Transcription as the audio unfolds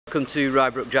Welcome to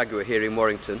Rybrook Jaguar here in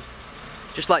Warrington.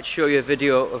 Just like to show you a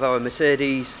video of our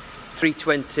Mercedes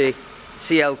 320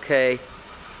 CLK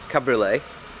Cabriolet.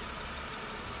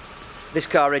 This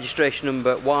car, registration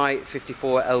number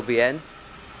Y54LBN,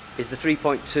 is the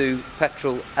 3.2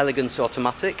 petrol Elegance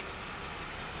automatic.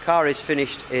 Car is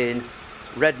finished in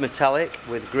red metallic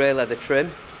with grey leather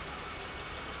trim.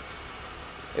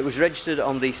 It was registered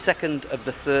on the 2nd of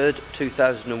the 3rd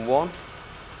 2001.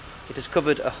 It has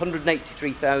covered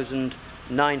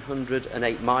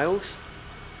 183,908 miles.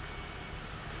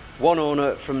 One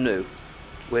owner from new,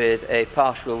 with a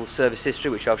partial service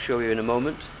history which I'll show you in a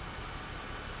moment.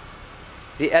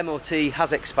 The MOT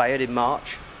has expired in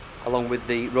March, along with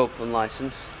the road fund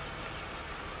licence.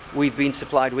 We've been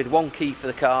supplied with one key for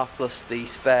the car plus the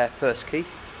spare purse key.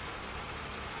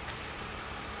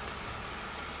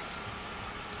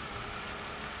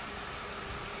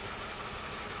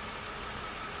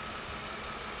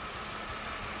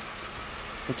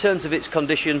 In terms of its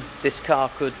condition, this car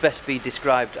could best be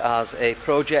described as a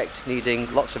project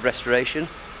needing lots of restoration.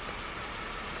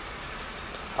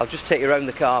 I'll just take you around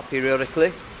the car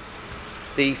periodically.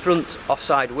 The front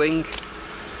offside wing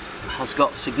has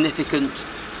got significant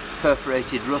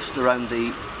perforated rust around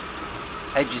the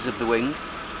edges of the wing.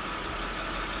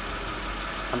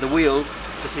 And the wheel,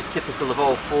 this is typical of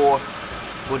all four,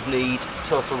 would need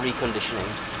total reconditioning.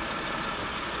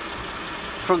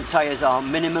 Front tyres are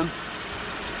minimum,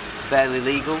 barely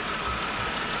legal,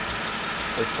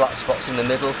 with flat spots in the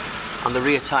middle, and the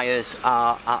rear tyres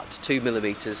are at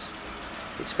 2mm.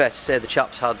 It's fair to say the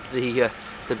chaps had the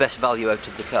best value out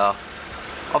of the car.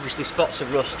 Obviously spots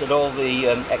of rust at all the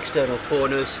external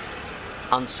corners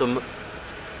and some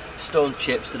stone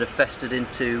chips that have festered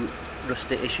into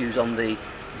rusty issues on the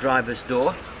driver's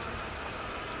door.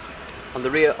 On the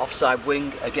rear offside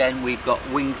wing, again we've got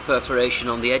wing perforation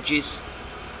on the edges,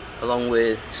 along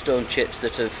with stone chips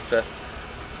that have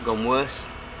gone worse,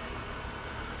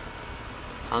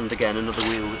 and again another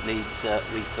wheel that needs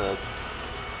refurb.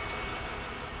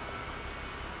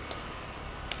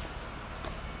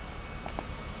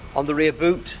 On the rear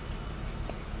boot,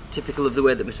 typical of the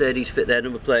way that Mercedes fit their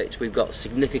number plates, we've got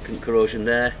significant corrosion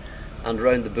there, and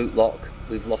around the boot lock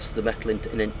we've lost the metal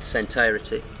in its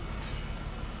entirety.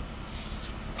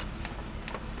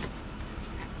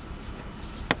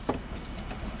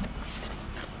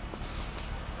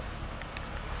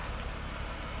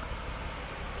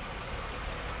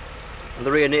 On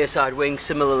the rear near side wing,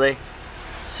 similarly,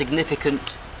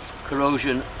 significant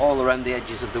corrosion all around the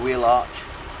edges of the wheel arch,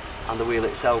 and the wheel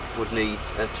itself would need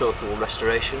a total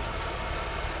restoration.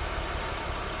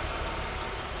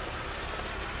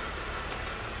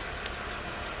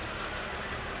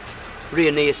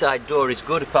 Rear near side door is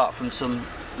good, apart from some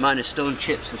minor stone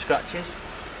chips and scratches.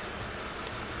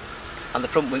 And the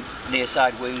front wing, near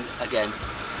side wing, again,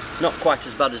 not quite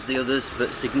as bad as the others,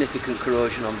 but significant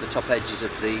corrosion on the top edges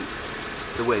of the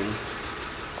wing.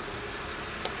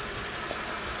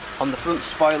 On the front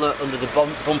spoiler, under the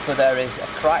bumper, there is a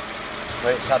crack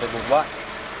where it's had a good whack,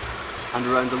 and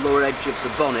around the lower edge of the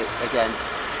bonnet, again,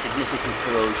 significant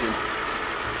corrosion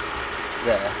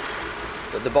there.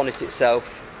 But the bonnet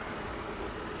itself,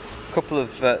 a couple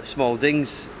of small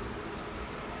dings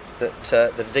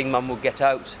that the ding man will get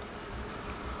out.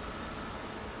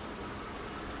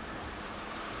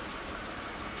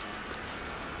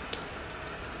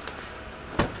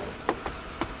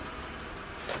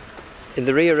 In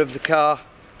the rear of the car,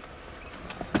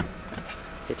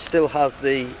 it still has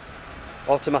the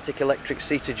automatic electric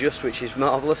seat adjust, which is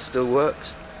marvellous, still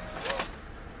works.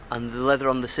 And the leather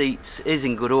on the seats is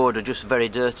in good order, just very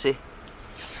dirty.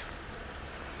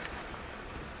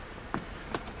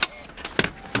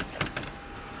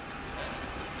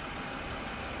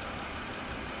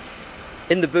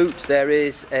 In the boot there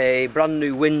is a brand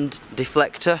new wind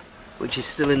deflector, which is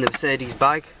still in the Mercedes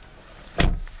bag.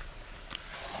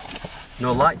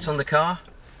 No lights on the car.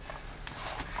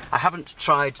 I haven't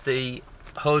tried the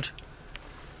hood.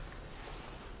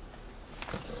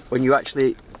 When you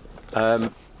actually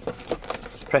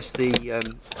press the,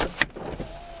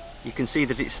 you can see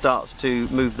that it starts to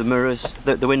move the mirrors,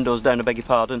 the windows down, I beg your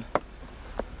pardon,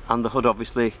 and the hood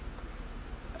obviously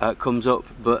comes up,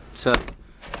 but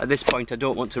at this point I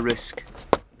don't want to risk,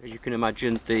 as you can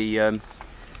imagine, the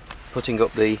putting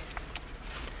up the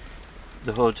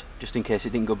hood just in case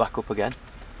it didn't go back up again.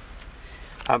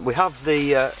 We have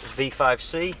the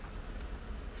V5C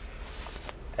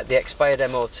at the expired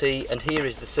MOT, and here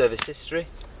is the service history.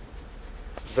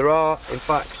 There are in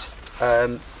fact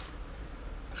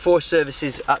 4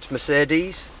 services at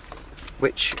Mercedes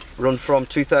which run from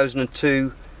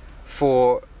 2002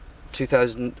 for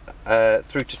 2000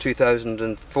 through to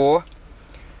 2004,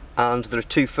 and there are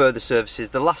 2 further services.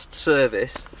 The last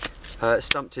service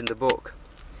stamped in the book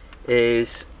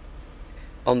is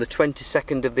on the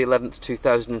 22nd of the 11th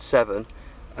 2007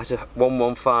 at a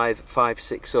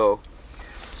 115560.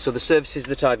 So the services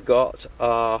that I've got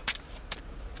are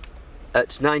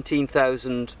at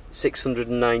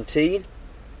 19,619,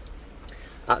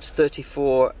 at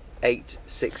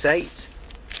 34,868,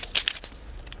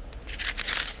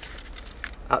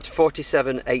 at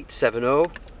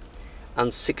 47,870,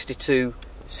 and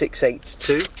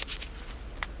 62,682.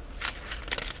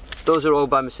 Those are all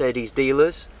by Mercedes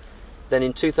dealers. Then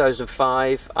in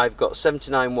 2005 I've got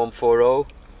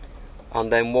 79,140, and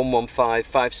then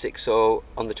 115560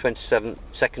 on the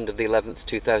 22nd of the 11th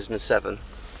 2007.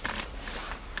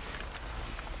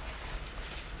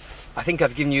 I think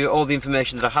I've given you all the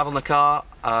information that I have on the car.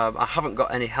 I haven't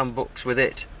got any handbooks with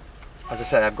it. As I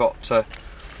say, I've got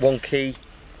 1 key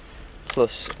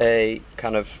plus a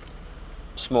kind of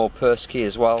small purse key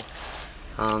as well,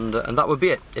 and that would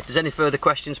be it. If there's any further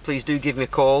questions, please do give me a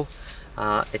call.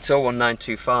 It's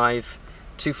 01925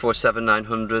 247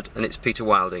 900, and it's Peter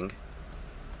Wilding.